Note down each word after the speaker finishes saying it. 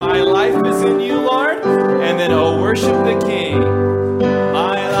worship the King.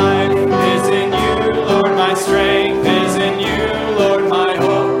 My life is in you, Lord, my strength is in you, Lord, my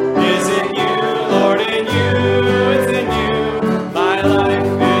hope is in you, Lord, in you, it's in you. My life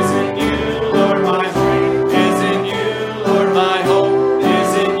is in you, Lord, my strength is in you, Lord, my hope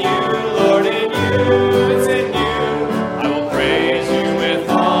is in you, Lord, in you, it's in you. I will praise you with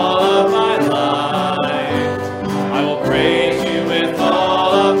all of my life. I will praise you with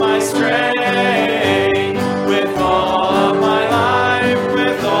all of my strength, with all of my life,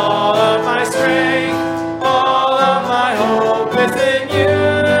 with all of my strength, all of my hope is in you.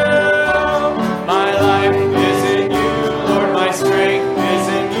 My life is in you, Lord, my strength is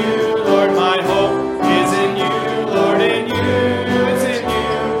in you, Lord, my hope is in you, Lord, in you, it's in you.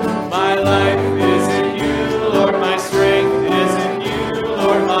 My life is in you, Lord, my strength is in you,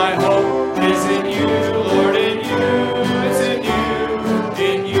 Lord, my hope is in you, Lord, in you, it's in you.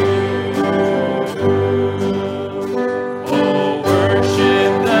 Oh,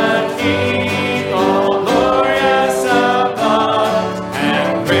 worship the King, all glorious above,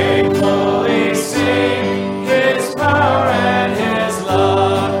 and gratefully sing His power and His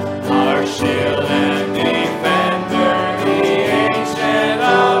love. Our shield and defender, the Ancient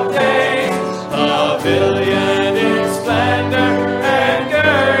of Days, pavilion in splendor and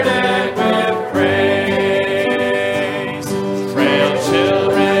girded with praise. Frail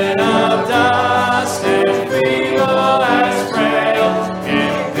children of dust and feeble as frail,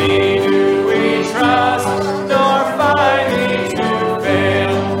 in Thee do we trust, nor find Thee to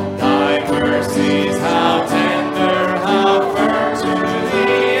fail. Thy mercies, how tender, how firm to the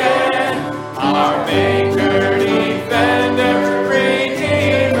end, our Maker, Defender,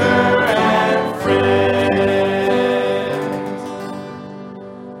 Redeemer, and Friend.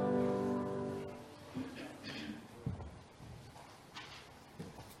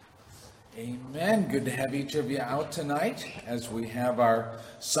 Amen. Good to have each of you out tonight as we have our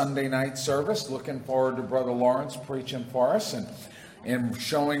Sunday night service. Looking forward to Brother Lawrence preaching for us and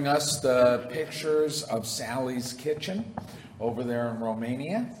showing us the pictures of Sally's kitchen over there in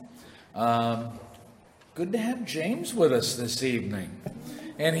Romania. Good to have James with us this evening.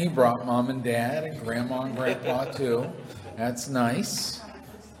 And he brought Mom and Dad and Grandma and Grandpa too. That's nice.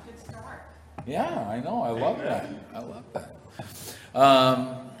 Yeah, I know. I love that.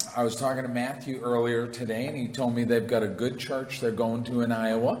 I was talking to Matthew earlier today, and he told me they've got a good church they're going to in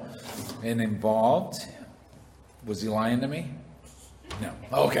Iowa and involved. Was he lying to me? No.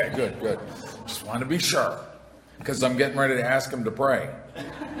 Okay, good. Just want to be sure, because I'm getting ready to ask him to pray.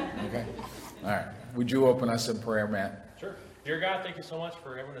 Okay? All right. Would you open us in prayer, Matt? Sure. Dear God, thank you so much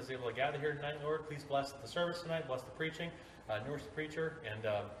for everyone that's able to gather here tonight, Lord. Please bless the service tonight, bless the preaching, nourish the preacher, and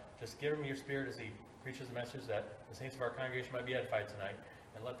just give him your spirit as he preaches the message that the saints of our congregation might be edified tonight.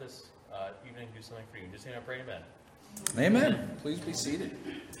 And let this evening do something for you. Just say, I pray, amen. Amen. Please be seated.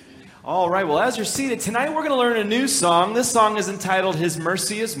 All right, well, as you're seated, tonight we're going to learn a new song. This song is entitled, His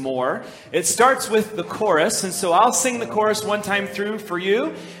Mercy is More. It starts with the chorus, and so I'll sing the chorus one time through for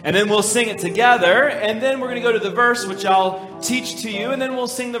you, and then we'll sing it together, and then we're going to go to the verse, which I'll teach to you, and then we'll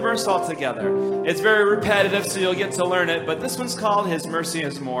sing the verse all together. It's very repetitive, so you'll get to learn it, but this one's called His Mercy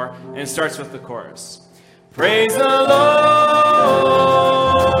is More, and it starts with the chorus. Praise the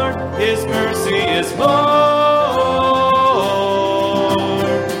Lord, His mercy is more,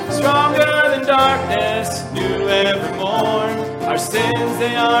 stronger than darkness, new every morn. Our sins,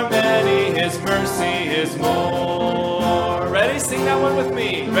 they are many, His mercy is more. Ready? Sing that one with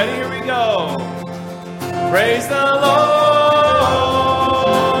me. Ready? Here we go. Praise the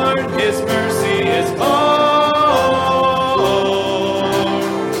Lord, His mercy is more,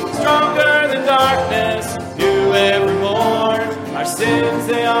 stronger than darkness, new every morn. Our sins,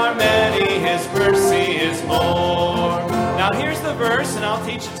 they are many, His mercy is more. Now here's the verse, and I'll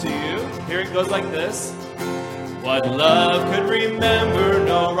teach it to you. Here it goes like this. What love could remember,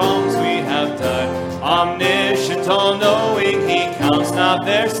 no wrongs we have done. Omniscient, all-knowing, He counts not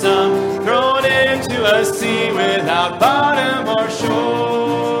their sum. Thrown into a sea without bottom or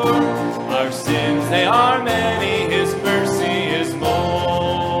shore. Our sins, they are many, His mercy is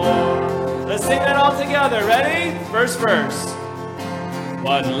more. Let's sing that all together. Ready? First verse.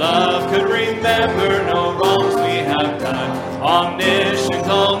 What love could remember, no wrongs we have done. Omniscient,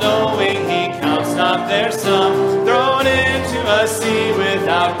 all-knowing, He counts not their sum. Thrown into a sea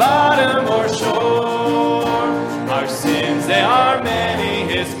without bottom or shore. Our sins, they are many,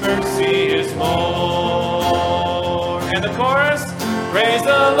 His mercy is more. And the chorus, praise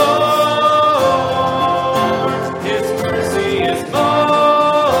the Lord, His mercy is more.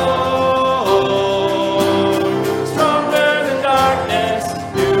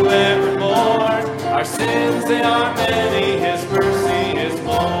 Our sins, they are many, His mercy is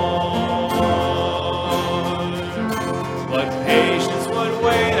more. What patience would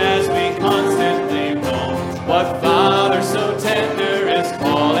wait as we constantly roam. What Father so tender is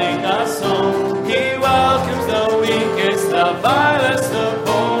calling us home. He welcomes the weakest, the vilest, the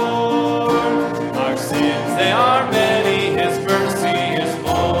poor. Our sins, they are many, His mercy is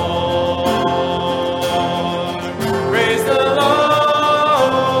more. Praise the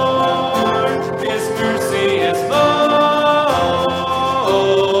Lord, His mercy is more.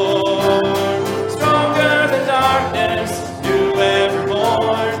 Stronger than darkness, new ever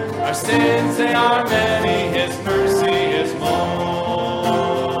born. Our sins, they are many, His mercy is more.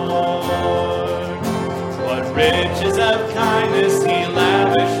 What riches of kindness He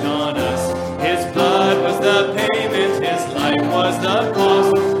lavished on us. His blood was the payment, His life was the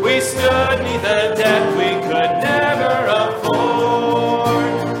cost. We stood neath a debt we could never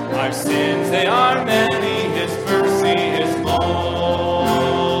afford. Our sins, they are many, His mercy is more.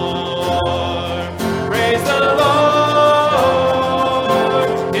 Praise the Lord,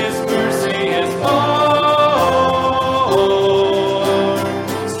 His mercy is more.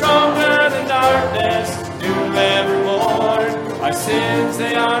 Stronger than darkness, new evermore. Our sins,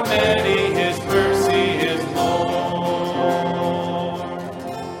 they are many, His mercy is more.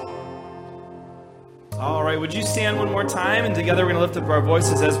 All right, would you stand one more time? And together we're going to lift up our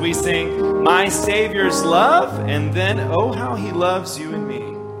voices as we sing My Savior's Love, and then Oh, How He Loves You and Me.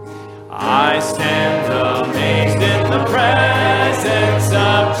 I stand amazed in the presence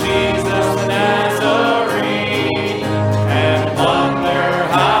of Jesus the Nazarene, and wonder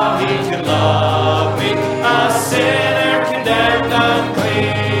how He can love me, a sinner condemned unclean.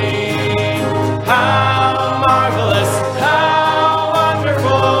 How marvelous, how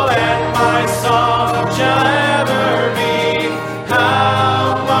wonderful, and my song shall ever be.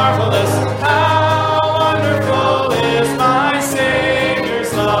 How marvelous, how wonderful is my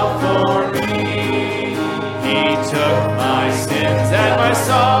Savior's love for me. He took my sins and my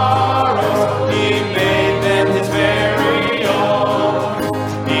sorrows, He made them His very own.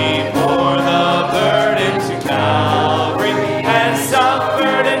 He bore the burden to Calvary and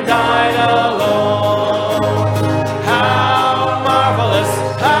suffered and died alone. How marvelous,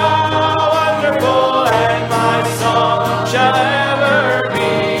 how wonderful, and my song shall ever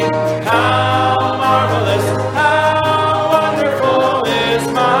be. How marvelous, how wonderful is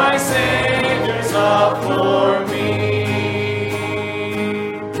my Savior's love for me.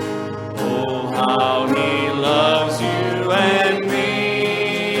 Oh, how He loves you and me.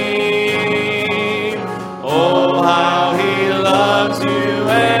 Oh, how He loves you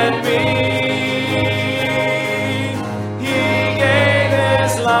and me. He gave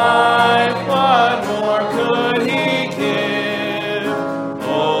His life, what more could He give?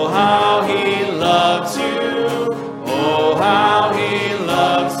 Oh, how He loves you. Oh, how He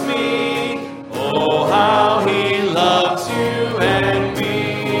loves me. Oh, how He loves you and me.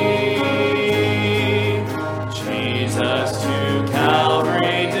 Jesus to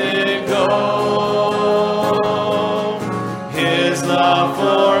Calvary did go, His love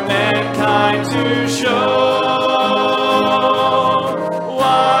for mankind to show.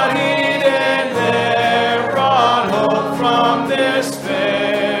 What He did there brought hope from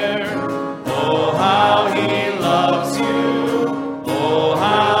despair. Oh, how He loves you. Oh,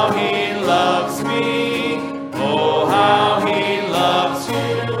 how He loves me. Oh, how He loves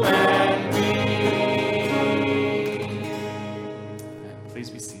you and me. Please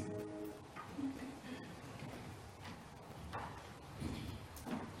be seated.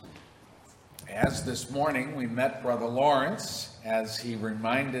 As this morning we met Brother Lawrence, as he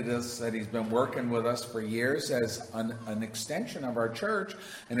reminded us that he's been working with us for years as an extension of our church,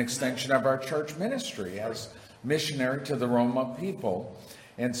 an extension of our church ministry as missionary to the Roma people.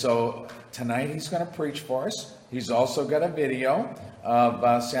 And so tonight he's going to preach for us. He's also got a video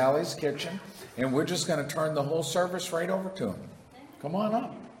of Sally's Kitchen, and we're just going to turn the whole service right over to him. Come on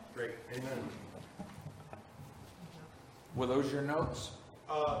up. Great, amen. Were those your notes?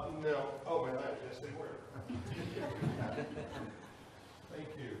 No. Oh, my life, yes, they were. Thank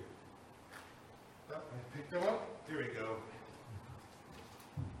you. Oh, I picked them up. Here we go.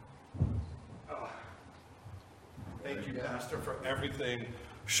 Thank you, Pastor, for everything.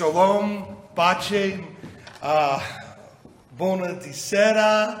 Shalom, Pace, Bona di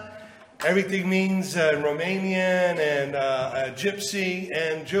Sera. Everything means Romanian and Gypsy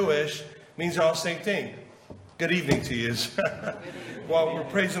and Jewish means all the same thing. Good evening to you. Well, we're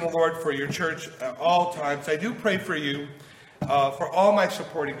praising the Lord for your church at all times. I do pray for you, for all my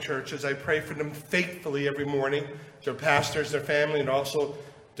supporting churches. I pray for them faithfully every morning, their pastors, their family, and also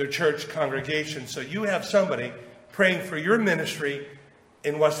their church congregation. So you have somebody praying for your ministry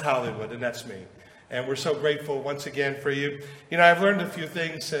in West Hollywood, and that's me. And we're so grateful once again for you. You know, I've learned a few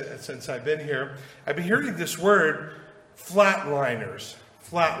things since I've been here. I've been hearing this word, flatliners.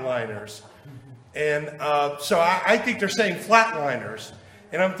 Flatliners. And so I think they're saying flatliners.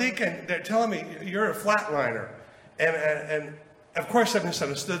 And I'm thinking, they're telling me, you're a flatliner. And of course I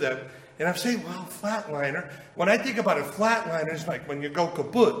misunderstood that. And I'm saying, well, flatliner. When I think about a flatliner, it's like when you go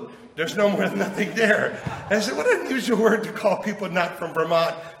kaput, there's nothing there. And I said, what an unusual word to call people not from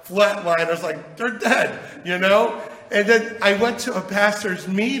Vermont flatliners, like they're dead, you know? And then I went to a pastor's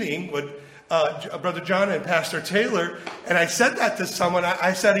meeting with Brother John and Pastor Taylor, and I said that to someone.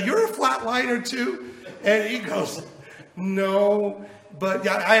 I said, you're a flatliner too? And he goes, no, but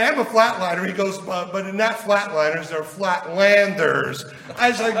yeah, I am a flatliner. He goes, but they're not flatliners, they're flatlanders. I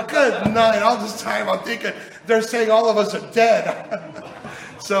was like, good night. All this time I'm thinking, they're saying all of us are dead.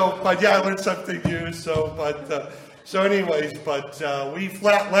 So, but yeah, I learned something new. So, anyways, we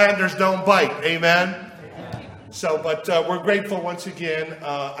flatlanders don't bite. Amen. So, but we're grateful once again.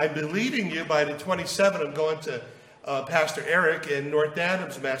 I've been leading you by the 27th. I'm going to Pastor Eric in North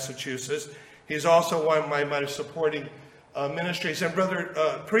Adams, Massachusetts. He's also one of my supporting ministries. And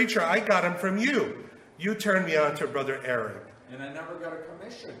Brother Preacher, I got him from you. You turned me on to Brother Eric. And I never got a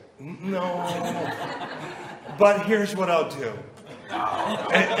commission. No. But here's what I'll do.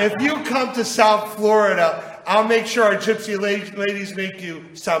 If you come to South Florida, I'll make sure our gypsy ladies make you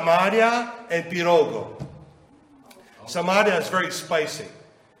samaria and pirogo. Samaria is very spicy,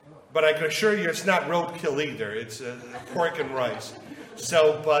 but I can assure you it's not roadkill either. It's pork and rice.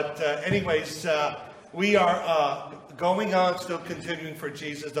 So, but anyways, we are going on, still continuing for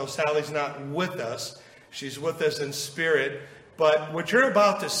Jesus, though Sally's not with us. She's with us in spirit. But what you're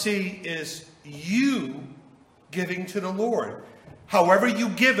about to see is you giving to the Lord. However you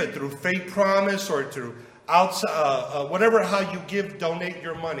give it, through faith promise or through outside, whatever how you give, donate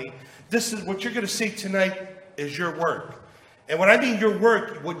your money. This is what you're going to see tonight is your work. And when I mean your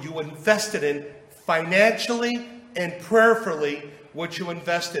work, what you invested in financially and prayerfully, what you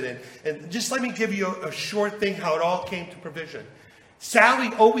invested in. And just let me give you a short thing how it all came to provision.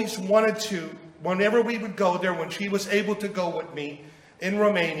 Sally always wanted to, whenever we would go there, when she was able to go with me in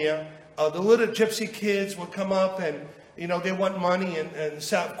Romania, the little gypsy kids would come up and you know, they want money,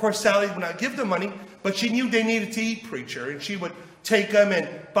 and of course Sally would not give them money, but she knew they needed to eat, Preacher, and she would take them and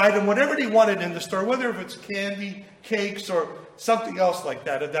buy them whatever they wanted in the store, whether if it's candy, cakes, or something else like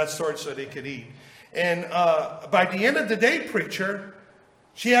that, of that sort, so they could eat. And by the end of the day, Preacher,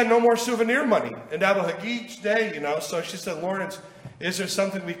 she had no more souvenir money, and that was like each day, you know. So she said, Lawrence, is there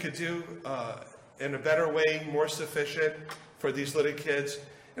something we could do in a better way, more sufficient for these little kids?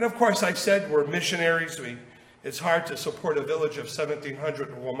 And of course, I said we're missionaries. It's hard to support a village of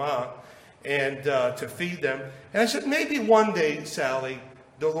 1,700 Roma and to feed them. And I said, maybe one day, Sally,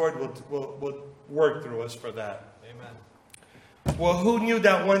 the Lord will work through us for that. Amen. Well, who knew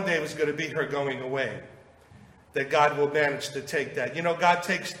that one day was going to be her going away? That God will manage to take that. You know, God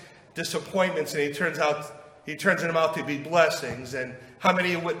takes disappointments and He turns them out to be blessings. And how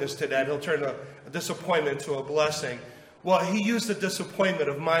many of you witnessed to that? He'll turn a disappointment to a blessing. Well, He used the disappointment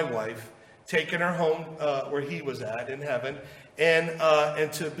of my wife, taking her home where He was at in heaven, and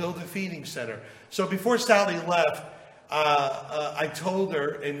to build a feeding center. So before Sally left, I told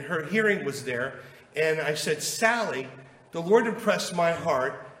her, and her hearing was there, and I said, Sally, the Lord impressed my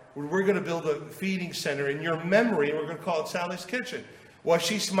heart. We're going to build a feeding center in your memory, and we're going to call it Sally's Kitchen. Well,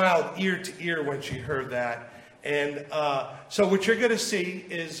 she smiled ear to ear when she heard that. And so what you're going to see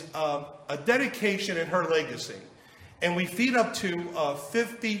is a dedication in her legacy. And we feed up to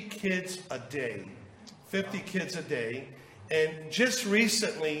 50 kids a day. 50 kids a day. And just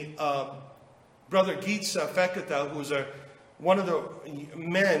recently, Brother Gitsa Feketa, who's one of the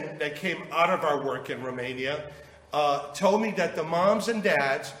men that came out of our work in Romania, told me that the moms and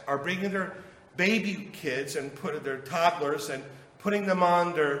dads are bringing their baby kids and their toddlers and putting them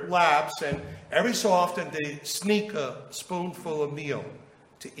on their laps. And every so often they sneak a spoonful of meal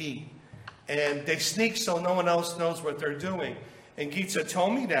to eat. And they sneak so no one else knows what they're doing. And Gitsa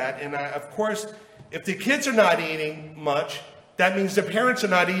told me that. And of course, if the kids are not eating much, that means the parents are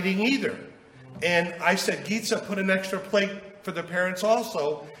not eating either. And I said, Gitsa, put an extra plate for the parents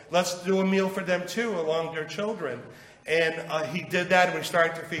also. Let's do a meal for them too, along their children. And he did that, and we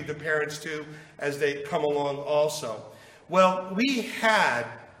started to feed the parents too as they come along also. Well, we had,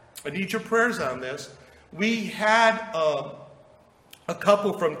 I need your prayers on this, we had a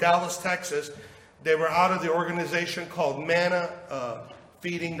couple from Dallas, Texas. They were out of the organization called Manna,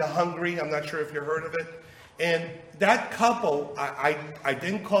 Feeding the Hungry. I'm not sure if you heard of it. And that couple, I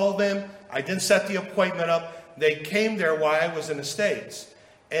didn't call them. I didn't set the appointment up. They came there while I was in the States.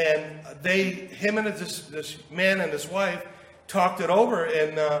 And him and this man and his wife talked it over,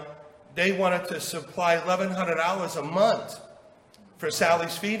 and they wanted to supply $1,100 a month for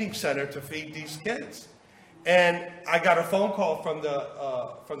Sally's Feeding Center to feed these kids. And I got a phone call from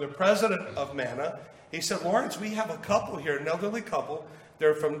the president of MANA. He said, Lawrence, we have a couple here, an elderly couple.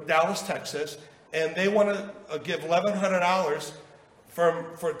 They're from Dallas, Texas, and they want to give $1,100 for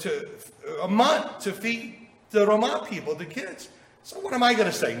a month to feed the Roma people, the kids. So what am I going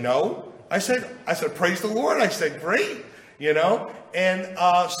to say? No. I said, praise the Lord. I said, great, you know. And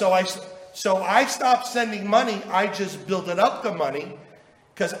so I stopped sending money. I just built up the money,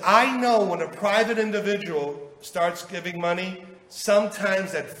 because I know when a private individual starts giving money,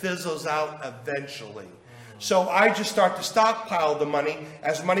 sometimes that fizzles out eventually. So I just start to stockpile the money.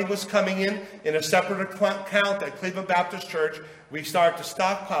 As money was coming in a separate account at Cleveland Baptist Church, we start to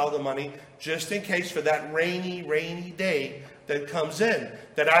stockpile the money just in case for that rainy day that comes in,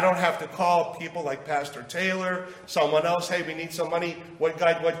 that I don't have to call people like Pastor Taylor, someone else, hey, we need some money. What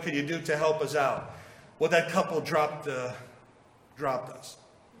can you do to help us out? Well, that couple dropped us.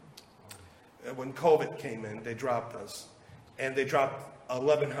 When COVID came in, they dropped us. And they dropped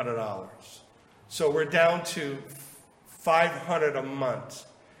 $1,100. So we're down to $500 a month.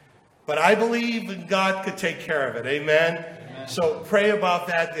 But I believe God could take care of it. Amen? Amen. So pray about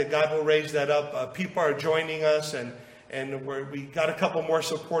that God will raise that up. People are joining us, and we got a couple more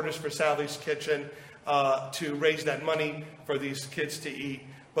supporters for Sally's Kitchen to raise that money for these kids to eat.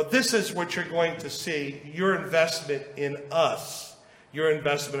 But this is what you're going to see, your investment in us. Your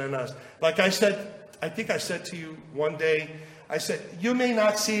investment in us. Like I said, I think I said to you one day, I said, you may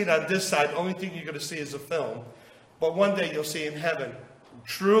not see it on this side. The only thing you're going to see is a film. But one day you'll see in heaven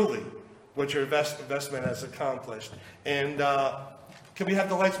truly what your investment has accomplished. And can we have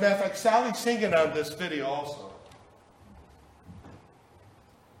the lights? Matter of fact, Sally's singing on this video also.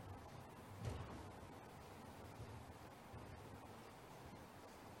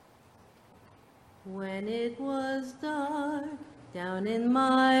 When it was dark down in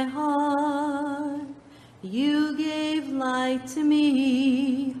my heart, you gave light to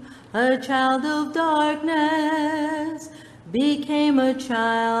me. A child of darkness became a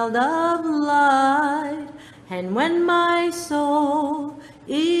child of light. And when my soul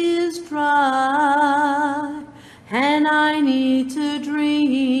is dry and I need to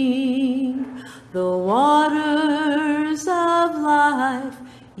drink the waters of life,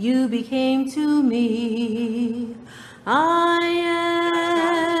 you became to me. I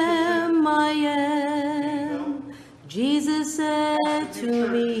am, Jesus said to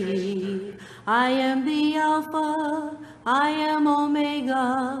me, I am the Alpha, I am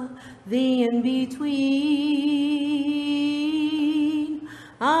Omega, the in-between.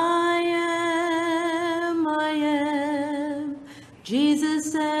 I am,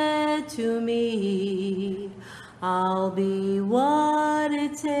 Jesus said to me, I'll be what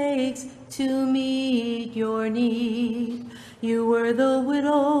it takes to meet your need. You were the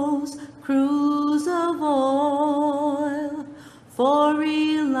widow's cruse of oil for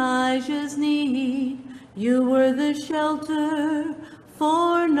Elijah's need. You were the shelter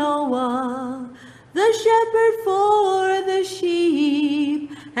for Noah, the shepherd for the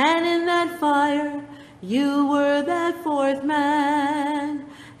sheep, and in that fire you were that fourth man,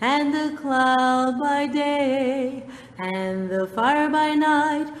 and the cloud by day, and the fire by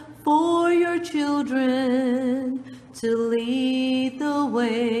night, for your children to lead the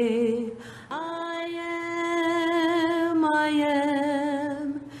way. I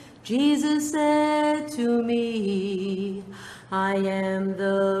am, Jesus said to me, I am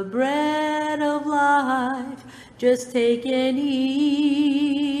the bread of life, just take and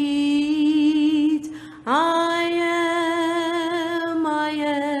eat. I am,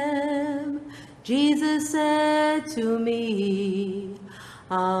 Jesus said to me,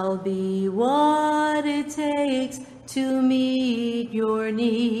 I'll be what it takes to meet your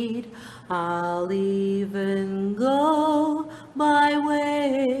need. I'll even go by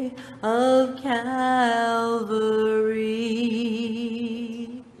way of Calvary.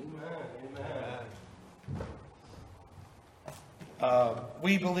 Amen.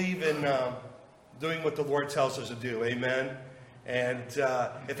 We believe in doing what the Lord tells us to do. Amen. And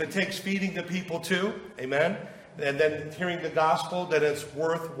if it takes feeding the people too, amen, and then hearing the gospel, then it's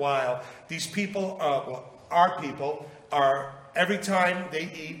worthwhile. These people, our people, are every time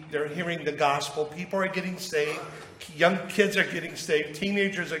they eat, they're hearing the gospel. People are getting saved. Young kids are getting saved.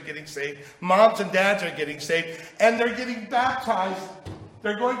 Teenagers are getting saved. Moms and dads are getting saved. And they're getting baptized.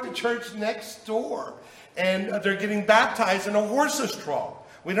 They're going to church next door. and they're getting baptized in a horse's trough.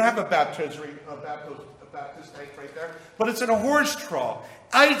 We don't have a Baptist tank right there, but it's in a horse trough.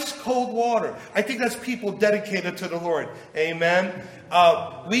 Ice cold water. I think that's people dedicated to the Lord. Amen.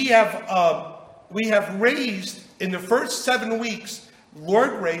 We have raised in the first 7 weeks,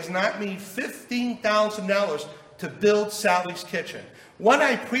 Lord raised, not me, $15,000 to build Sally's Kitchen. When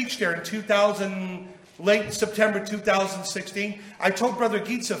I preached there in late September 2016, I told Brother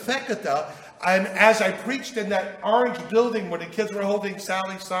Gitza Feketa, and as I preached in that orange building where the kids were holding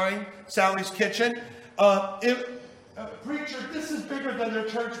Sally's sign, Sally's Kitchen, preacher, this is bigger than their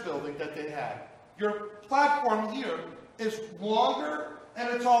church building that they had. Your platform here is longer and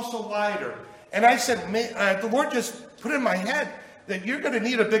it's also wider. And I said, the Lord just put in my head that you're going to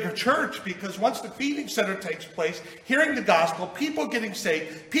need a bigger church, because once the feeding center takes place, hearing the gospel, people getting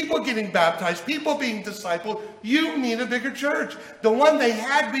saved, people getting baptized, people being discipled, you need a bigger church. The one they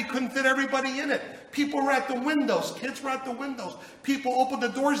had, we couldn't fit everybody in it. People were at the windows. Kids were at the windows. People opened the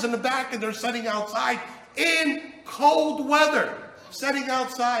doors in the back and they're sitting outside in cold weather. Sitting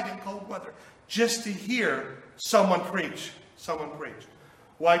outside in cold weather just to hear someone preach. Someone preach.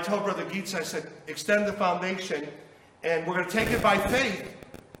 Well, I told Brother Geets, I said, extend the foundation, and we're going to take it by faith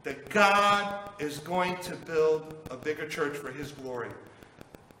that God is going to build a bigger church for His glory.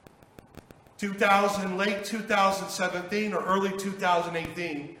 Late 2017 or early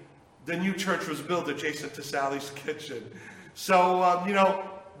 2018, the new church was built adjacent to Sally's Kitchen. So,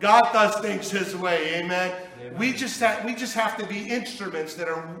 God does things His way, amen? We just have to be instruments that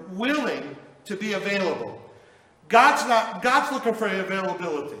are willing to be available. God's looking for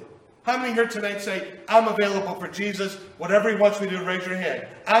availability. How many here tonight say, I'm available for Jesus? Whatever He wants me to do, raise your hand.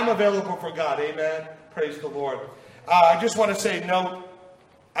 I'm available for God, amen? Praise the Lord. I just want to say,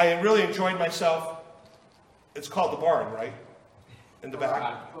 I really enjoyed myself. It's called the barn, right? In the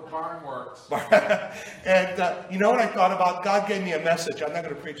back. The barn works. And you know what I thought about? God gave me a message. I'm not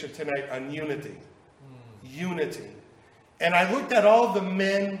going to preach it tonight on unity. Unity. And I looked at all the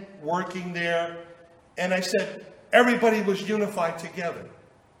men working there, and I said, everybody was unified together.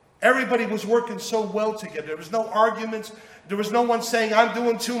 Everybody was working so well together. There was no arguments. There was no one saying, I'm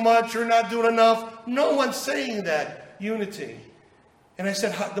doing too much, you're not doing enough. No one's saying that. Unity. And I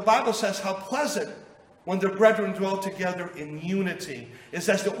said, the Bible says how pleasant when the brethren dwell together in unity. It's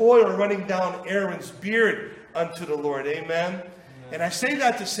as the oil running down Aaron's beard unto the Lord. Amen? And I say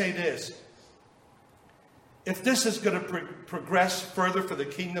that to say this. If this is going to progress further for the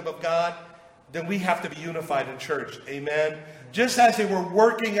kingdom of God, then we have to be unified in church. Amen? Just as they were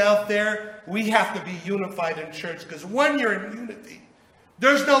working out there, we have to be unified in church. Because when you're in unity,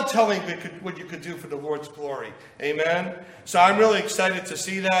 there's no telling what you could do for the Lord's glory. Amen? So I'm really excited to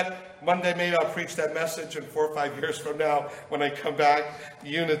see that. Monday, maybe I'll preach that message in 4 or 5 years from now when I come back.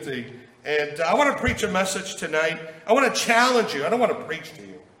 Unity. And I want to preach a message tonight. I want to challenge you. I don't want to preach to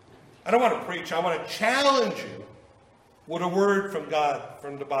you. I don't want to preach. I want to challenge you with a word from God,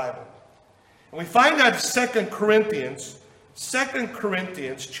 from the Bible. And we find that in 2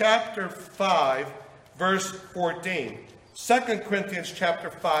 Corinthians chapter 5, verse 14. 2 Corinthians chapter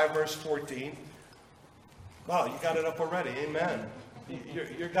 5, verse 14. Wow, you got it up already. Amen.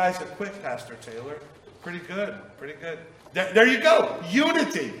 Your guys are quick, Pastor Taylor. Pretty good. Pretty good. There you go.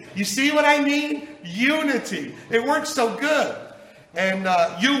 Unity. You see what I mean? Unity. It works so good. And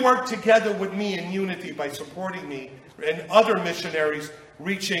you work together with me in unity by supporting me and other missionaries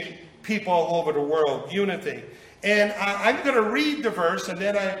reaching people all over the world. Unity. And I'm going to read the verse, and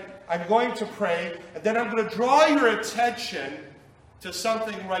then I'm going to pray, and then I'm going to draw your attention to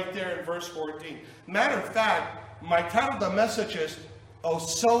something right there in verse 14. Matter of fact, my title of the message is, A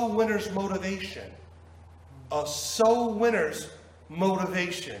Soul Winner's Motivation. A Soul Winner's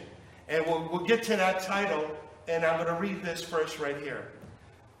Motivation. And we'll get to that title, and I'm going to read this verse right here.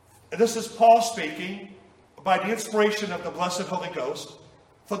 And this is Paul speaking by the inspiration of the blessed Holy Ghost.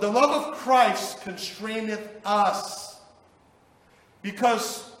 For the love of Christ constraineth us,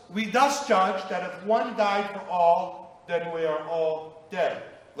 because we thus judge that if one died for all, then we are all dead.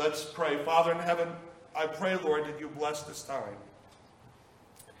 Let's pray. Father in heaven, I pray, Lord, that you bless this time.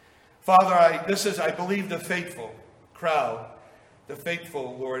 Father, I believe, the faithful crowd, the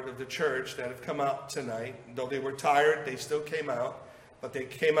faithful, Lord, of the church that have come out tonight. Though they were tired, they still came out, but they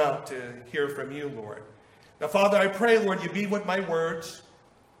came out to hear from you, Lord. Now, Father, I pray, Lord, you be with my words.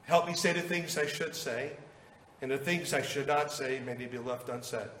 Help me say the things I should say, and the things I should not say may be left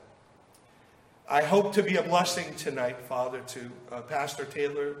unsaid. I hope to be a blessing tonight, Father, to Pastor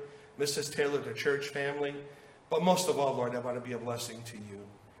Taylor, Mrs. Taylor, the church family. But most of all, Lord, I want to be a blessing to you.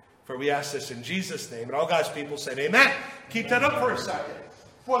 For we ask this in Jesus' name. And all God's people said, amen. Keep that up for a second.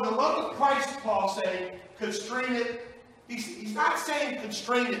 For the love of Christ, Paul's saying, constrain it. He's not saying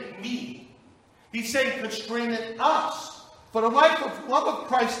constrain it me. He's saying constrain it us. For the love of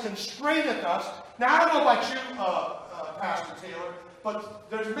Christ constraineth us. Now, I don't know about you, Pastor Taylor, but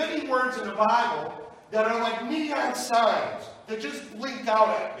there's many words in the Bible that are like neon signs that just blink out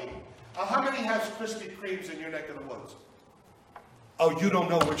at me. How many has Krispy Kremes in your neck of the woods? Oh, you don't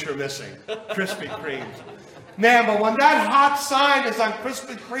know what you're missing. Krispy Kremes. Man, but when that hot sign is on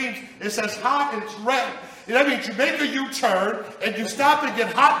Krispy Kremes, it says hot and it's red. That means you make a U-turn and you stop and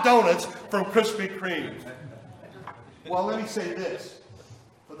get hot donuts from Krispy Kremes. Well, let me say this.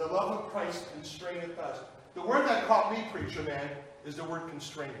 For the love of Christ constraineth us. The word that caught me, preacher man, is the word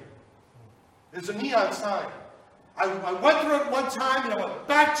constraining. There's a neon sign. I went through it one time and I went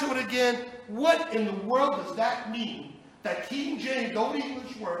back to it again. What in the world does that mean? That King James, old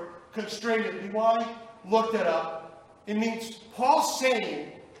English word, constraineth me. Why? Looked it up. It means Paul's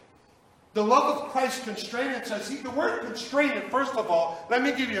saying the love of Christ constraineth us. See, the word constraineth, first of all, let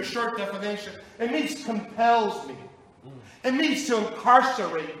me give you a short definition. It means compels me. It means to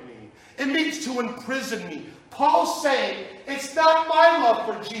incarcerate me. It means to imprison me. Paul's saying it's not my love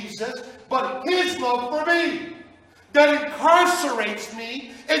for Jesus, but his love for me that incarcerates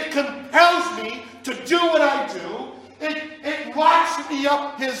me. It compels me to do what I do. It locks me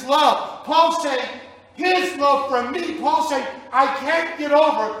up his love. Paul's saying his love for me. Paul's saying I can't get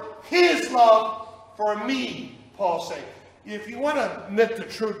over his love for me. Paul's saying. If you want to admit the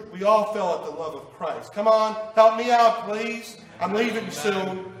truth, we all fell at the love of Christ. Come on, help me out, please. I'm leaving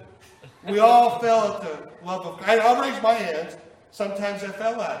soon. We all fell at the love of Christ. I'll raise my hands. Sometimes I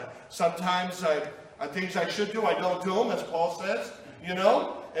fell at it. Sometimes things I should do, I don't do them, as Paul says, you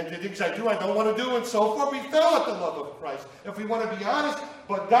know. And the things I do, I don't want to do, and so forth. We fell at the love of Christ. If we want to be honest,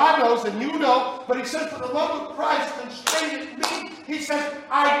 but God knows and you know. But he says, for the love of Christ constraineth me. He says,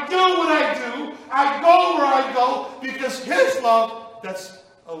 I do what I do. I go where I go because his love, that's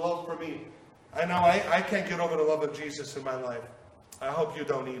a love for me. I know I can't get over the love of Jesus in my life. I hope you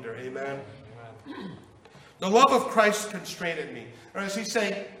don't either. Amen. Amen. The love of Christ constraineth me. Or as he's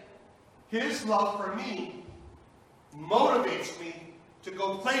saying, his love for me motivates me to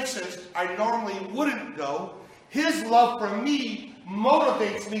go places I normally wouldn't go. His love for me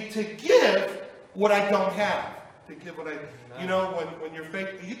motivates me to give what I don't have. To give what I, you know, when you're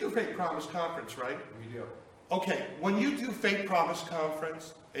you do Faith Promise Conference, right? We do. Okay, when you do Faith Promise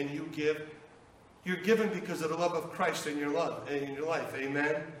Conference and you give, you're giving because of the love of Christ in your life,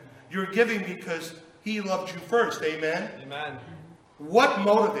 amen? You're giving because he loved you first, amen? Amen. What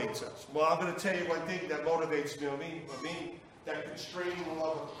motivates us? Well, I'm going to tell you one thing that motivates me, that constraining the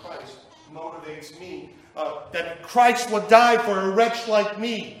love of Christ motivates me. That Christ would die for a wretch like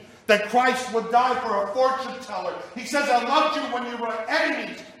me. That Christ would die for a fortune teller. He says, I loved you when you were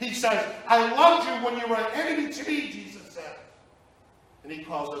enemies. He says, I loved you when you were an enemy to me, Jesus said. And he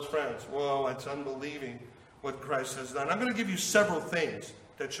calls us friends. Whoa, it's unbelieving what Christ has done. I'm going to give you several things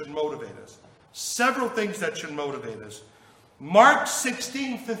that should motivate us. Several things that should motivate us. Mark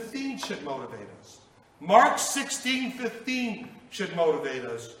 16:15 should motivate us. Mark 16:15 should motivate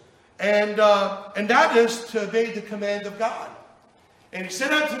us. And that is to obey the command of God. And he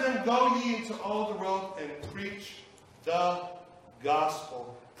said unto them, go ye into all the world and preach the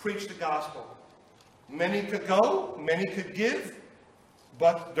gospel. Preach the gospel. Many could go, many could give,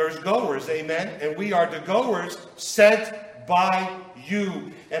 but there's goers, amen? And we are the goers sent by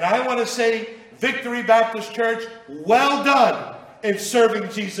you. And I want to say, Victory Baptist Church, well done in serving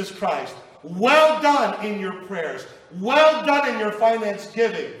Jesus Christ. Well done in your prayers. Well done in your finance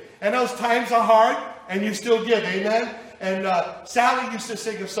giving. And those times are hard, and you still give, amen? And Sally used to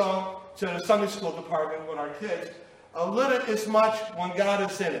sing a song to the Sunday school department with our kids. A little is much when God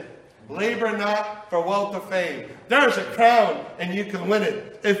is in it. Labor not for wealth or fame. There's a crown, and you can win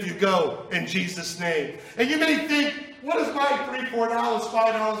it if you go in Jesus' name. And you may think, what is my $3, $4,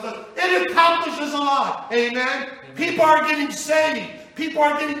 $5? It accomplishes a lot, amen? People are getting saved. People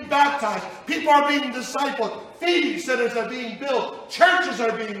are getting baptized. People are being discipled. Feeding centers are being built. Churches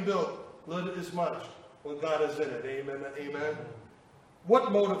are being built. Little is much when God is in it. Amen. Amen. What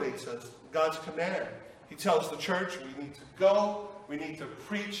motivates us? God's command. He tells the church we need to go. We need to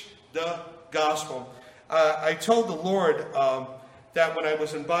preach the gospel. I told the Lord that when I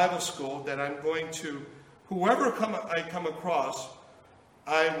was in Bible school that I'm going to, whoever I come across,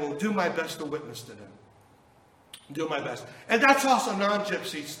 I will do my best to witness to them. Do my best. And that's also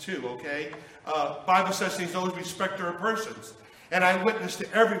non-gypsies too, okay? Bible says he's always respecter of persons. And I witness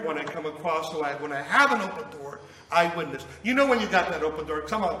to everyone I come across. So when I have an open door, I witness. You know when you got that open door.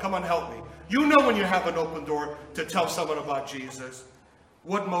 Come on, help me. You know when you have an open door to tell someone about Jesus.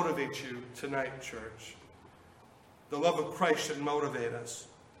 What motivates you tonight, church? The love of Christ should motivate us.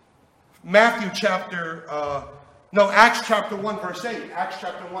 Acts chapter 1, verse 8. Acts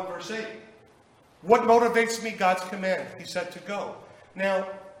chapter 1, verse 8. What motivates me? God's command. He said to go. Now,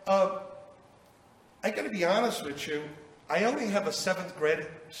 I got to be honest with you. I only have a seventh grade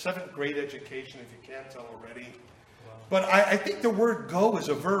education, if you can't tell already. But I think the word go is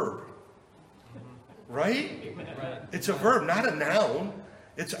a verb. Right? It's a verb, not a noun.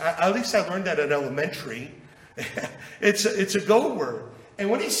 At least I learned that in elementary. It's a go word. And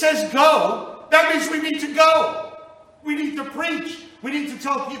when he says go, that means we need to go. We need to preach. We need to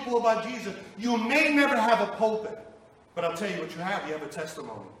tell people about Jesus. You may never have a pulpit, but I'll tell you what you have. You have a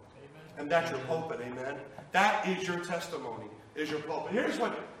testimony. And that's your pulpit, amen? That is your testimony, is your pulpit. Here's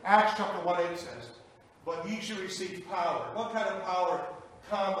what Acts chapter 1:8 says. But ye shall receive power. What kind of power,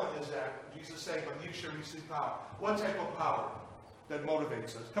 comma, is that? Jesus saying, but ye shall receive power. What type of power that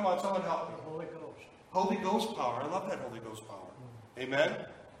motivates us? Come on, someone help me. Holy Ghost. Holy Ghost power. I love that Holy Ghost power. Amen?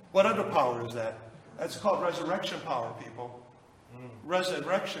 What other power is that? That's called resurrection power, people.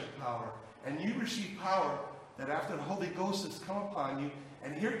 Resurrection power. And you receive power that after the Holy Ghost has come upon you,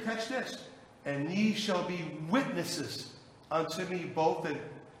 and here, catch this, and ye shall be witnesses unto me both in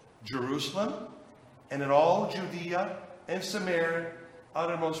Jerusalem and in all Judea and Samaria,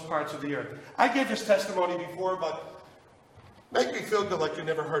 uttermost parts of the earth. I gave this testimony before, but make me feel good like you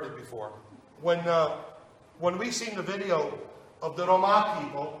never heard it before. When we seen the video of the Roma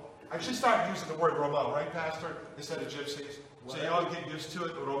people, I should start using the word Roma, right, Pastor, instead of gypsies. So y'all get used to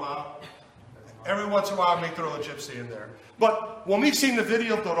it, Roma. Every once in a while, I may throw a gypsy in there. But when we seen the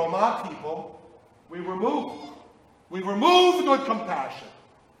video of the Roma people, we were moved. We were moved with compassion.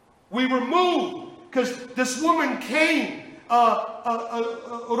 We were moved because this woman came,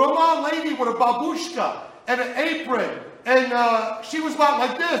 a Roma lady with a babushka and an apron, and she was about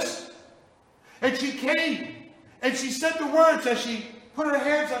like this. And she came, and she said the words as she put her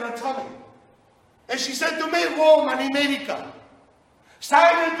hands on her tummy. And she said to me, Roma in America.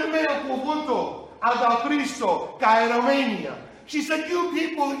 Stai nel mio profondo ad Cristo, ca Romania. She said, you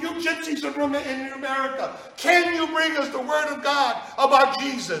people, you gypsies in America, can you bring us the word of God about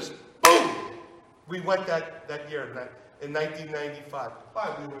Jesus? Boom! We went that year, in 1995.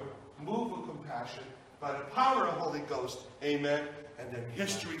 Why? We were moved with compassion by the power of the Holy Ghost. Amen. And then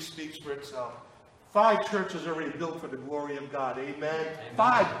history speaks for itself. 5 churches already built for the glory of God. Amen.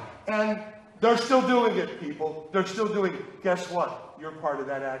 5. And they're still doing it, people. They're still doing it. Guess what? You're part of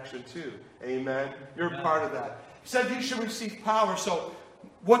that action too. Amen. You're part of that. He said you should receive power. So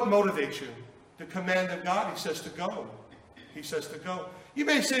what motivates you? The command of God. He says to go. He says to go. You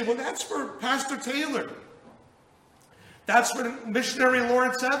may say, well, that's for Pastor Taylor. That's for missionary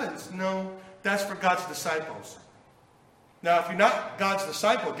Lawrence Evans. No, that's for God's disciples. Now, if you're not God's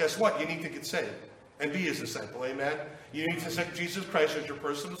disciple, guess what? You need to get saved and be his disciple. Amen. You need to accept Jesus Christ as your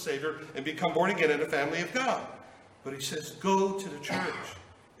personal Savior and become born again in the family of God. But he says, go to the church.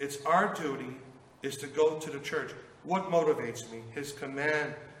 It's our duty is to go to the church. What motivates me? His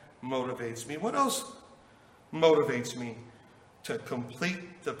command motivates me. What else motivates me? To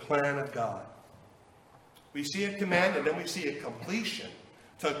complete the plan of God. We see a command and then we see a completion.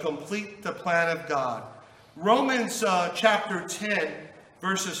 To complete the plan of God. Romans chapter 10,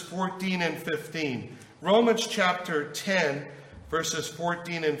 verses 14 and 15. Romans chapter 10, verses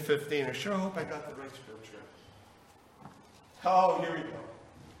 14 and 15. I sure hope I got the right scripture. Oh, here we go.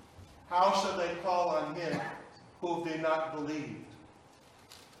 How shall they call on him who they not believed?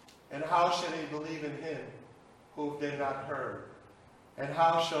 And how shall they believe in him who they not heard? And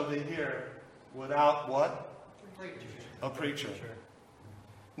how shall they hear without what? A preacher.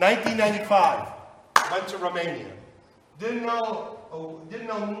 1995. Went to Romania. Didn't know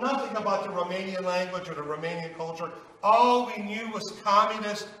nothing about the Romanian language or the Romanian culture. All we knew was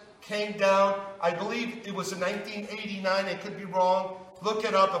communists came down. I believe it was in 1989. I could be wrong. Look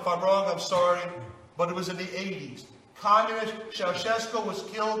it up. If I'm wrong, I'm sorry. But it was in the 80s. Communist Ceausescu was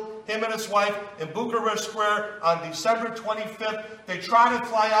killed, him and his wife, in Bucharest Square on December 25th. They tried to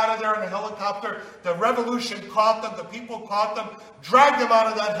fly out of there in a helicopter. The revolution caught them. The people caught them, dragged them out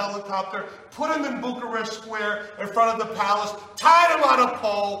of that helicopter, put them in Bucharest Square in front of the palace, tied them on a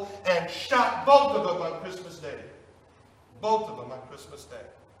pole, and shot both of them on Christmas Day. Both of them on Christmas Day.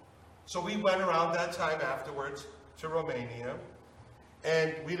 So we went around that time afterwards to Romania,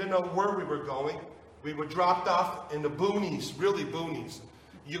 and we didn't know where we were going. We were dropped off in the boonies, really boonies.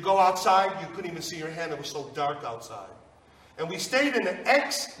 You go outside, you couldn't even see your hand. It was so dark outside. And we stayed in an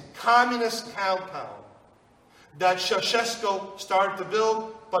ex-communist compound that Ceausescu started to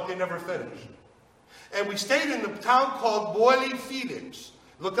build, but they never finished. And we stayed in the town called Boyle Felix.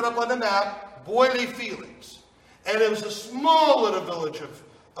 Look it up on the map, Boyle Felix. And it was a small little village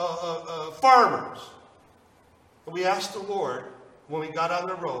of farmers. And we asked the Lord, when we got on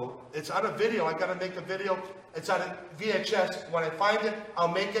the road, it's on a video, I got to make a video. It's on a VHS. When I find it, I'll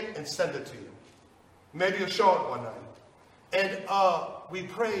make it and send it to you. Maybe you'll show it one night. And we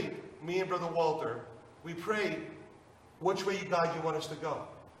prayed, me and Brother Walter, we prayed, which way, God, you want us to go?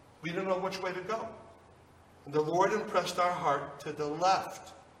 We didn't know which way to go. And the Lord impressed our heart to the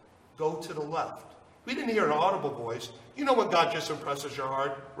left. Go to the left. We didn't hear an audible voice. You know when God just impresses your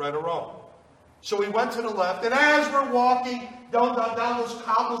heart, right or wrong. So we went to the left, and as we're walking down those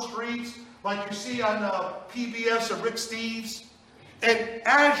cobble streets, like you see on PBS of Rick Steves, and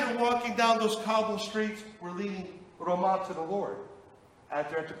as you're walking down those cobble streets, we're leading Roma to the Lord.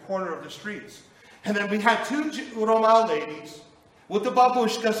 They're at the corner of the streets. And then we had two Roma ladies with the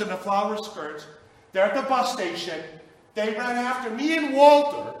babushkas and the flower skirts. They're at the bus station. They ran after me and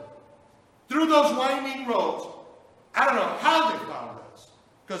Walter through those winding roads. I don't know how they found us,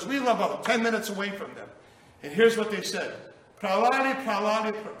 because we live about 10 minutes away from them. And here's what they said. Pralali,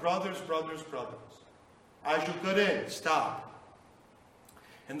 brothers. As you get in, stop.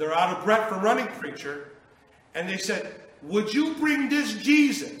 And they're out of breath for running, preacher. And they said, would you bring this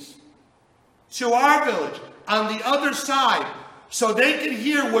Jesus to our village on the other side so they can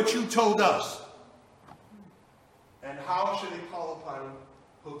hear what you told us? And how should they call upon him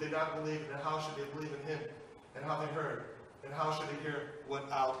who did not believe? And how should they believe in him? And how they heard? And how should they hear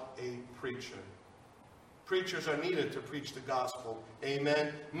without a preacher? Preachers are needed to preach the gospel.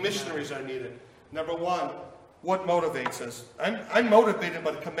 Amen. Missionaries are needed. Number one, what motivates us? I'm motivated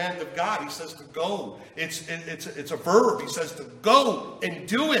by the command of God. He says to go. It's a verb. He says to go and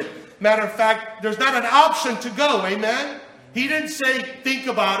do it. Matter of fact, there's not an option to go. Amen. He didn't say think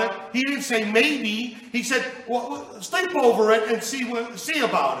about it. He didn't say maybe. He said, well, sleep over it and see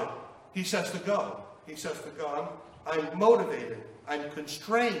about it. He says to go. He says to go. I'm motivated. I'm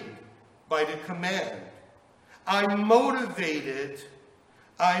constrained by the command. I'm motivated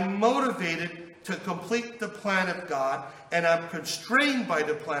to complete the plan of God, and I'm constrained by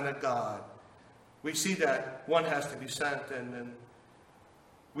the plan of God. We see that one has to be sent, and then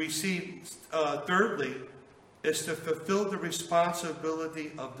we see, thirdly, is to fulfill the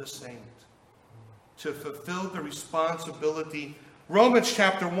responsibility of the saint. To fulfill the responsibility. Romans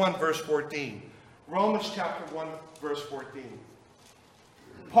chapter 1, verse 14. Romans chapter 1, verse 14.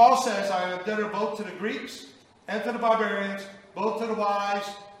 Paul says, I am debtor both to the Greeks and to the barbarians, both to the wise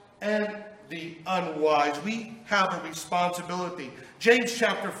and the unwise. We have a responsibility. James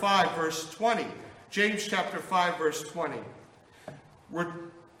chapter 5, verse 20. James chapter 5, verse 20. We're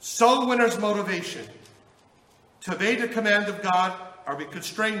soul winners' motivation. To obey the command of God, are we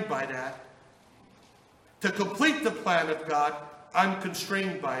constrained by that? To complete the plan of God, I'm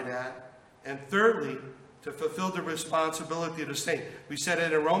constrained by that. And thirdly, to fulfill the responsibility of the saint. We said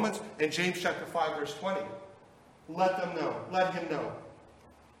it in Romans, in James chapter 5, verse 20. Let him know,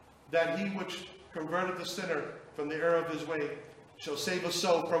 that he which converted the sinner from the error of his way shall save a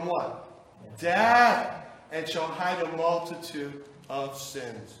soul from what? Death, and shall hide a multitude of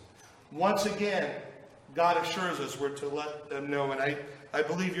sins. Once again, God assures us we're to let them know, and I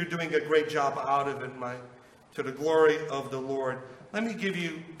believe you're doing a great job out of it, to the glory of the Lord. Let me give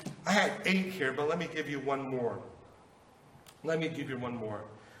you, I had 8 here, but let me give you one more.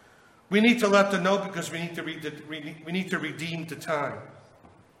 We need to let them know because we need to redeem the time.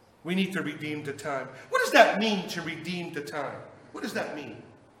 We need to redeem the time. What does that mean, to redeem the time? What does that mean?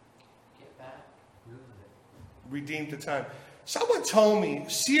 Get back. Redeem the time. Someone told me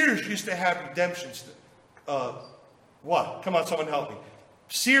Sears used to have redemptions. What? Come on, someone help me.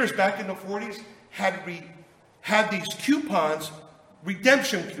 Sears back in the 40s had these coupons,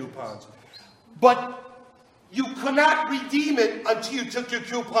 redemption coupons. But you could not redeem it until you took your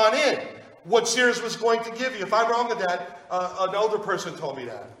coupon in. What Sears was going to give you. If I'm wrong with that, an older person told me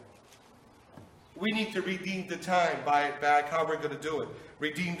that. We need to redeem the time, buy it back. How are we going to do it?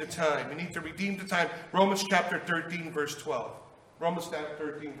 Redeem the time. We need to redeem the time. Romans chapter 13, verse 12. Romans chapter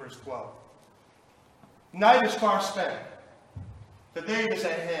 13, verse 12. Night is far spent. The day is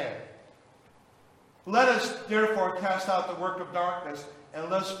at hand. Let us therefore cast out the work of darkness, and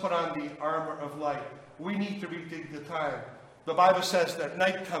let us put on the armor of light. We need to redeem the time. The Bible says that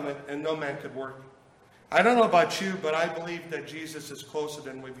night cometh and no man could work. I don't know about you, but I believe that Jesus is closer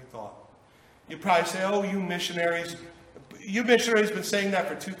than we thought. You probably say, oh, you missionaries been saying that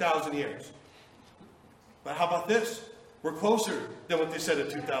for 2,000 years. But how about this? We're closer than what they said in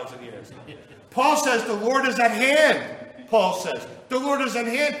 2,000 years. Paul says the Lord is at hand. Paul says the Lord is at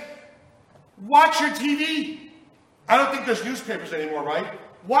hand. Watch your TV. I don't think there's newspapers anymore, right?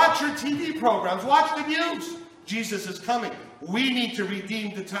 Watch your TV programs. Watch the news. Jesus is coming. We need to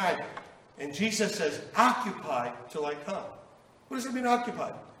redeem the time. And Jesus says, occupy till I come. What does it mean,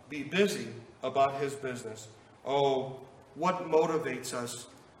 occupy? Be busy about his business. Oh, what motivates us?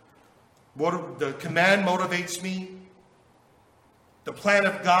 The command motivates me. The plan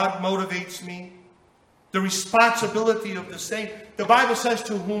of God motivates me. The responsibility of the saint. The Bible says,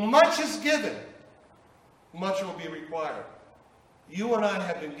 to whom much is given, much will be required. You and I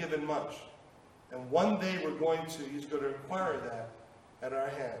have been given much. And one day he's going to require that at our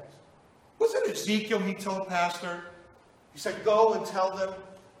hands. Was it Ezekiel he told Pastor? He said, go and tell them.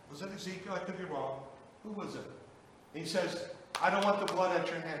 Was it Ezekiel? I could be wrong. Who was it? And he says, I don't want the blood at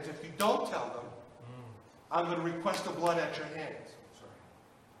your hands. If you don't tell them, I'm going to request the blood at your hands. Sorry.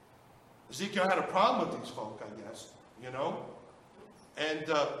 Ezekiel had a problem with these folk, I guess, And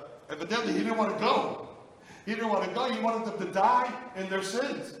evidently he didn't want to go. He didn't want to go. He wanted them to die in their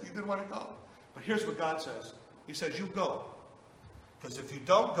sins. He didn't want to go. But here's what God says. He says, you go. Because if you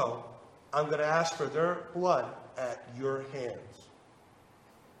don't go, I'm going to ask for their blood at your hands.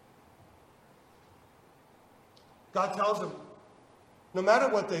 God tells them, no matter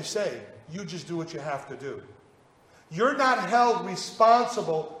what they say, you just do what you have to do. You're not held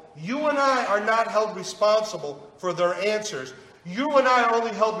responsible. You and I are not held responsible for their answers. You and I are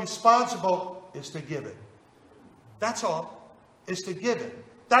only held responsible is to give it. That's all. Is to give it.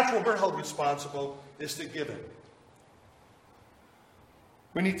 That's what we're held responsible, is to give it.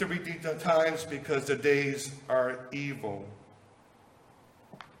 We need to redeem the times because the days are evil.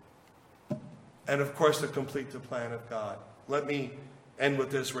 And of course, to complete the plan of God. Let me end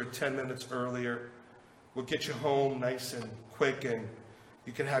with this. We're 10 minutes earlier. We'll get you home nice and quick, and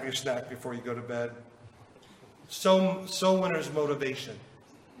you can have your snack before you go to bed. Soul winner's motivation.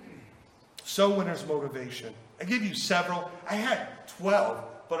 Soul winner's motivation. I gave you several. I had 12,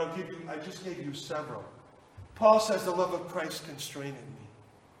 but I just gave you several. Paul says the love of Christ constrained me.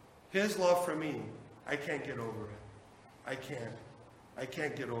 His love for me, I can't get over it. I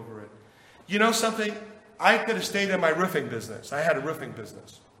can't get over it. You know something? I could have stayed in my roofing business. I had a roofing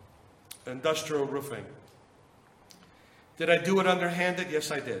business. Industrial roofing. Did I do it underhanded?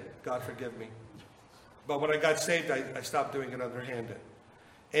 Yes, I did. God forgive me. But when I got saved, I stopped doing it underhanded.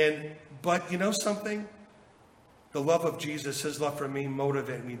 But you know something? The love of Jesus, his love for me,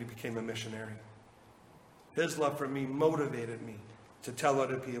 motivated me to become a missionary. His love for me motivated me to tell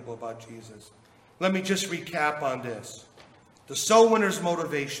other people about Jesus. Let me just recap on this. The soul winner's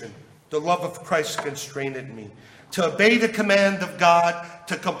motivation, the love of Christ constrained me. To obey the command of God,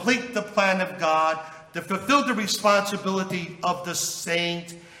 to complete the plan of God, to fulfill the responsibility of the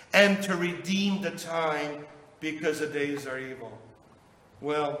saint, and to redeem the time because the days are evil.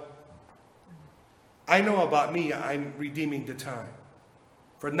 Well, I know about me, I'm redeeming the time.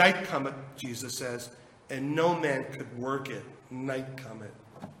 For night cometh, Jesus says, and no man could work it. Night cometh.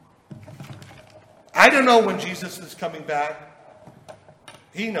 I don't know when Jesus is coming back.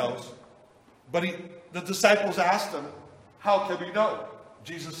 He knows. But the disciples asked him, how can we know?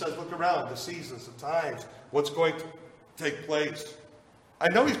 Jesus says, look around, the seasons, the times, what's going to take place. I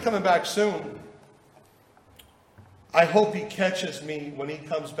know he's coming back soon. I hope he catches me when he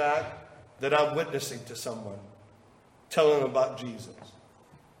comes back, that I'm witnessing to someone, telling them about Jesus.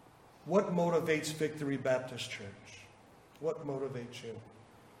 What motivates Victory Baptist Church? What motivates you?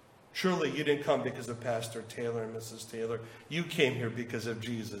 Surely you didn't come because of Pastor Taylor and Mrs. Taylor. You came here because of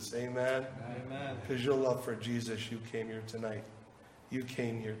Jesus. Amen? Amen. Because your love for Jesus, you came here tonight. You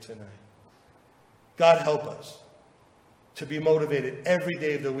came here tonight. God help us to be motivated every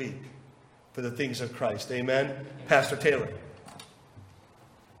day of the week for the things of Christ. Amen? Pastor Taylor.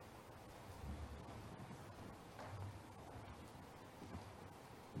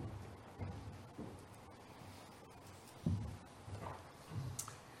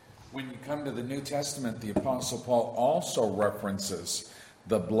 When you come to the New Testament, the Apostle Paul also references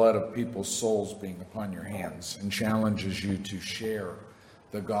the blood of people's souls being upon your hands and challenges you to share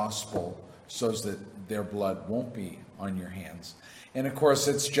the gospel so that their blood won't be on your hands. And of course,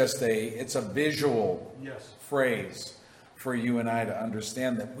 it's a visual phrase for you and I to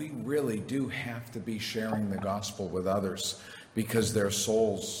understand that we really do have to be sharing the gospel with others because their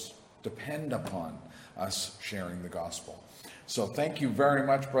souls depend upon us sharing the gospel. So thank you very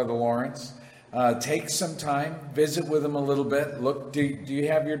much, Brother Lawrence. Take some time, visit with him a little bit. Look, do you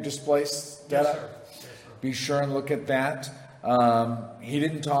have your display set up? Yes, sir. Be sure and look at that. He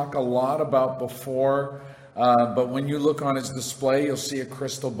didn't talk a lot about before But when you look on his display, you'll see a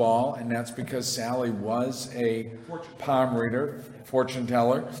crystal ball, and that's because Sally was a palm reader, fortune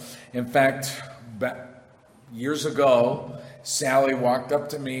teller. In fact, years ago, Sally walked up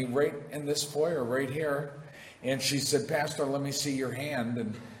to me right in this foyer, right here, and she said, "Pastor, let me see your hand."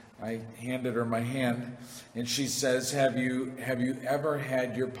 And I handed her my hand, and she says, "Have you ever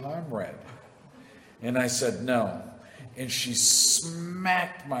had your palm read?" And I said, "No." And she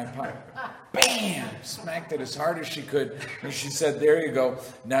smacked my palm. Bam! Smacked it as hard as she could. And she said, "There you go.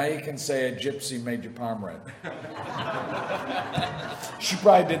 Now you can say a gypsy made your palm read." She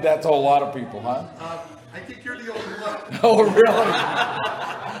probably did that to a lot of people, huh? I think you're the only one. Oh, really?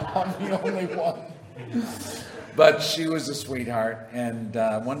 I'm the only one. But she was a sweetheart, and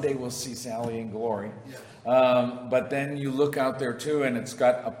one day we'll see Sally in glory. But then you look out there too, and it's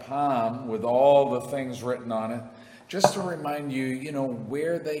got a palm with all the things written on it, just to remind you,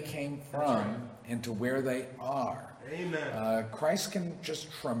 where they came from and to where they are. Amen. Christ can just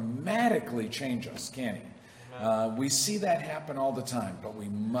dramatically change us, can't he? We see that happen all the time, but we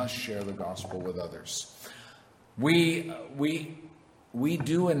must share the gospel with others. We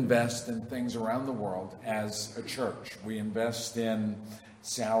do invest in things around the world as a church. We invest in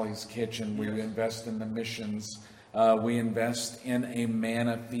Sally's Kitchen. We invest in the missions. We invest in a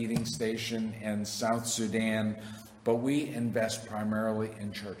manna feeding station in South Sudan. But we invest primarily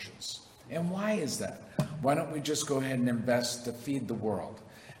in churches. And why is that? Why don't we just go ahead and invest to feed the world?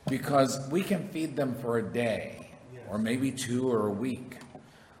 Because we can feed them for a day, or maybe 2 or a week.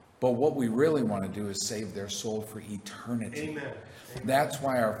 But what we really want to do is save their soul for eternity. Amen. That's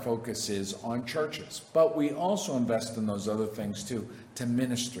why our focus is on churches. But we also invest in those other things too, to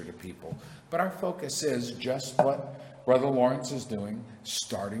minister to people. But our focus is just what Brother Lawrence is doing,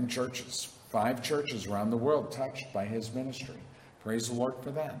 starting churches. 5 churches around the world touched by his ministry. Praise the Lord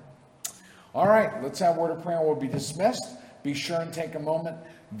for that. All right, let's have a word of prayer and we'll be dismissed. Be sure and take a moment,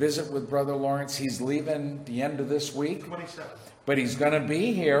 visit with Brother Lawrence. He's leaving the end of this week. 27th. But he's going to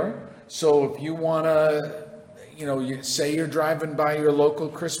be here. So if you want to, you say you're driving by your local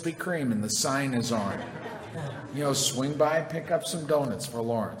Krispy Kreme and the sign is on. Swing by, pick up some donuts for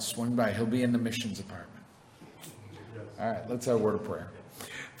Lawrence. Swing by. He'll be in the missions department. All right, let's have a word of prayer.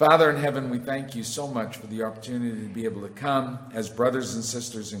 Father in heaven, we thank you so much for the opportunity to be able to come as brothers and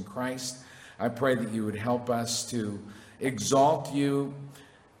sisters in Christ. I pray that you would help us to exalt you,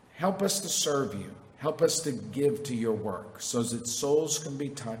 help us to serve you, help us to give to your work so that souls can be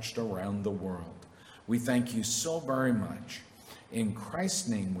touched around the world. We thank you so very much. In Christ's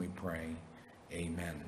name we pray. Amen.